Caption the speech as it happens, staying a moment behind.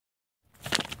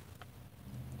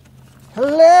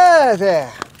Hello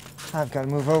there. I've got to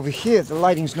move over here. The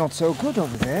lighting's not so good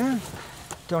over there.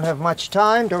 Don't have much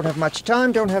time, don't have much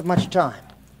time, don't have much time.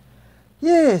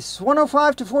 Yes,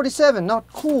 105 to 47.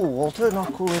 Not cool, Walter.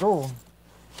 Not cool at all.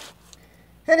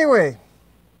 Anyway,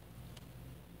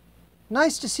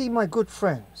 nice to see my good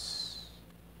friends.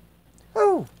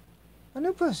 Oh, a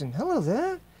new person. Hello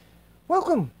there.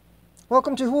 Welcome.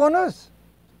 Welcome to Who on Earth?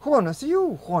 Who on Earth are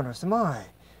you? Who on Earth am I?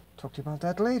 Talk to you about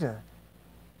that later.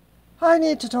 I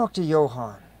need to talk to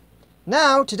Johan.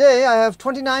 Now, today, I have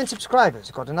 29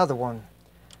 subscribers. Got another one.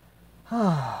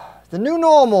 The new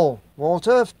normal,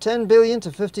 Walter. 10 billion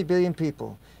to 50 billion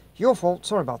people. Your fault.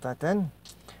 Sorry about that, then.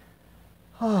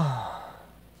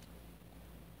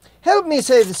 Help me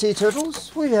save the sea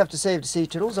turtles. We have to save the sea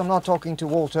turtles. I'm not talking to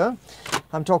Walter.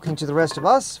 I'm talking to the rest of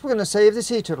us. We're going to save the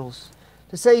sea turtles.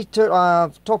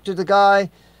 Talked to the guy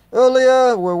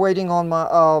earlier. We're waiting on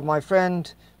my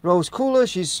friend Rose Cooler.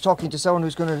 She's talking to someone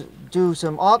who's going to do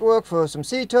some artwork for some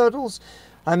sea turtles.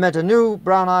 I met a new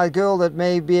brown-eyed girl that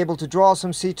may be able to draw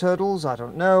some sea turtles. I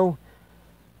don't know.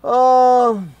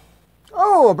 A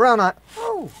brown-eyed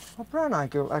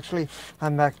girl. Actually,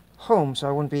 I'm back home, so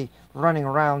I wouldn't be running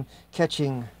around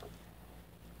catching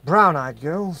brown-eyed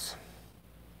girls.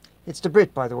 It's the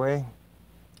Brit, by the way.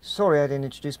 Sorry I didn't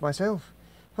introduce myself.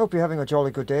 Hope you're having a jolly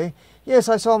good day. Yes,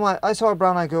 I saw a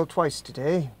brown-eyed girl twice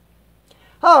today.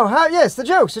 Yes, the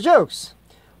jokes.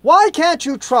 Why can't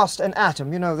you trust an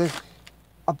atom? You know, the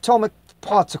atomic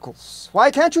particles. Why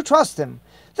can't you trust them?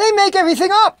 They make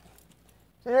everything up.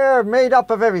 They're made up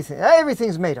of everything.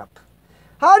 Everything's made up.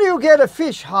 How do you get a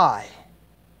fish high?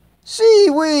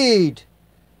 Seaweed.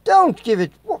 Don't give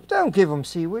them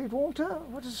seaweed, Walter.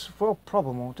 What is the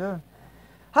problem, Walter?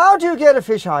 How do you get a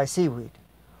fish high? Seaweed.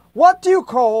 What do you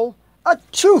call a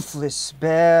toothless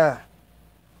bear?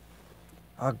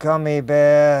 A gummy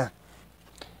bear.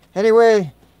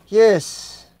 Anyway,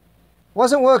 yes.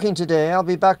 Wasn't working today. I'll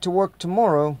be back to work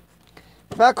tomorrow.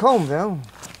 Back home, though.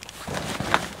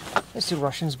 It's the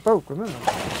Russian's boat, remember?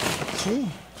 See?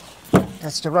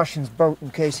 That's the Russian's boat in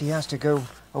case he has to go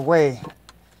away.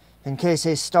 In case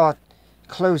they start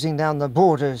closing down the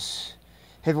borders.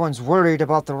 Everyone's worried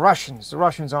about the Russians. The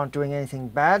Russians aren't doing anything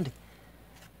bad.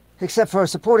 Except for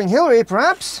supporting Hillary,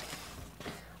 perhaps?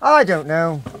 I don't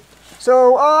know.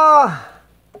 So,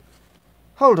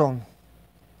 hold on.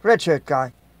 Red shirt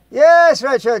guy. Yes,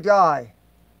 red shirt guy.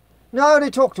 No, they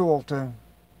talked to Walter.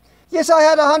 Yes, I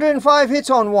had 105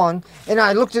 hits on one, and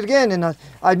I looked at it again, and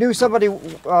I knew somebody,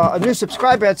 a new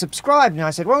subscriber had subscribed, and I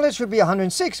said, well, this should be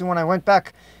 106, and when I went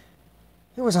back,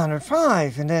 it was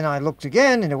 105, and then I looked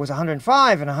again, and it was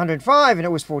 105, and 105, and it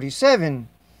was 47.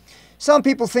 Some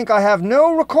people think I have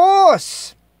no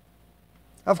recourse.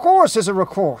 Of course there's a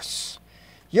recourse.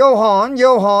 Johan.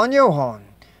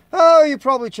 Oh, you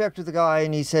probably checked with the guy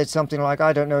and he said something like,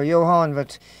 I don't know Johan,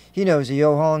 but he knows a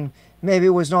Johan. Maybe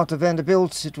it was not the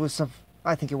Vanderbilts, it was some...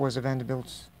 I think it was a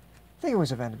Vanderbilts. I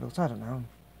don't know.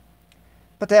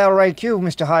 But they are right Q,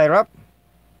 Mr. Higher Up.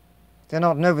 They're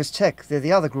not Novus Tech, they're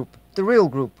the other group, the real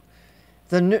group.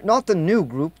 Not the new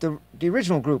group, the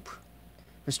original group.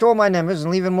 Restore my numbers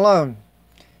and leave them alone.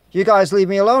 You guys leave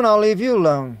me alone, I'll leave you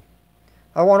alone.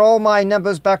 I want all my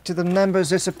numbers back to the numbers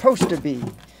they're supposed to be.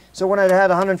 So when I had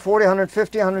 140,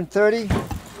 150, 130,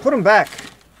 put them back.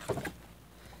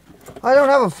 I don't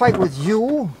have a fight with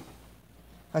you.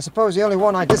 I suppose the only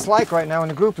one I dislike right now in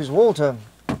the group is Walter.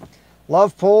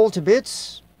 Love Paul to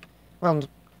bits. Well,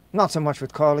 not so much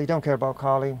with Carly. Don't care about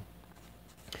Carly.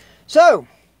 So,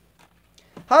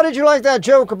 how did you like that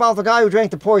joke about the guy who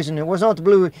drank the poison? It was not the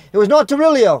blue. It was not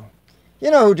Derilio.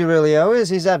 You know who Derilio is.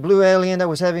 He's that blue alien that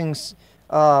was having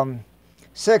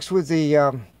sex with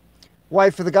the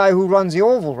wife of the guy who runs the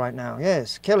Orville right now.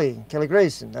 Yes, Kelly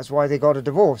Grayson. That's why they got a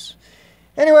divorce.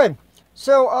 Anyway,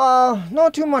 so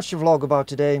not too much to vlog about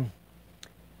today.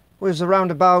 Was a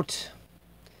roundabout.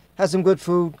 Had some good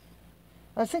food.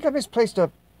 I think I misplaced a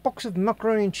box of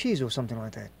macaroni and cheese or something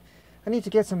like that. I need to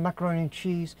get some macaroni and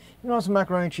cheese. You know, some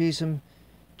macaroni and cheese, some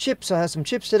chips. I had some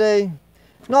chips today.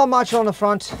 Not much on the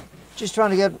front. Just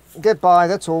trying to get by,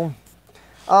 that's all.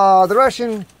 The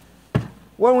Russian,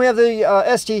 when we have the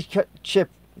SD chip,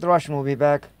 the Russian will be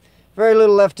back. Very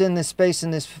little left in this space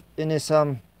in this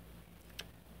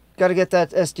got to get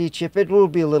that SD chip. It will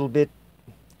be a little bit,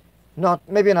 not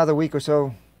maybe another week or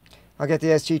so. I'll get the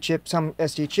SD chip, some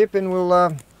SD chip, and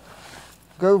we'll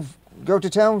go to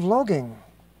town vlogging.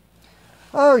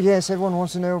 Oh yes, everyone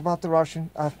wants to know about the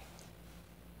Russian.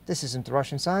 This isn't the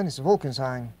Russian sign, it's a Vulcan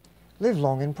sign. Live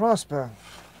long and prosper.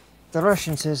 The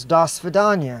Russian says Das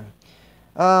Svidaniya.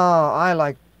 I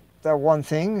like that one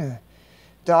thing.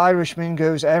 The Irishman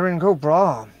goes Aaron go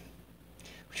bra.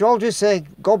 should all just say,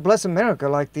 God bless America,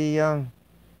 like the,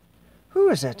 who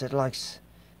is it that likes,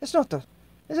 it's not the,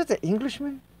 is it the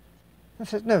Englishman?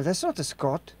 No, that's not the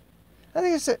Scot. I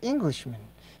think it's the Englishman.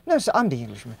 No, I'm the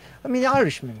Englishman. I mean the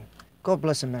Irishman. God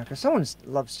bless America. Someone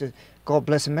loves to God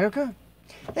bless America.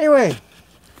 Anyway,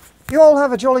 you all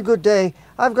have a jolly good day.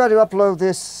 I've got to upload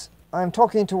this. I'm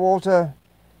talking to Walter.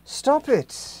 Stop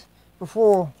it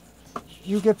before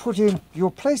you get put in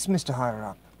your place, Mr. Higher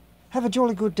Up. Have a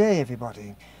jolly good day,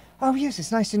 everybody. Oh, yes,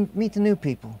 it's nice to meet the new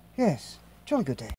people. Yes, jolly good day.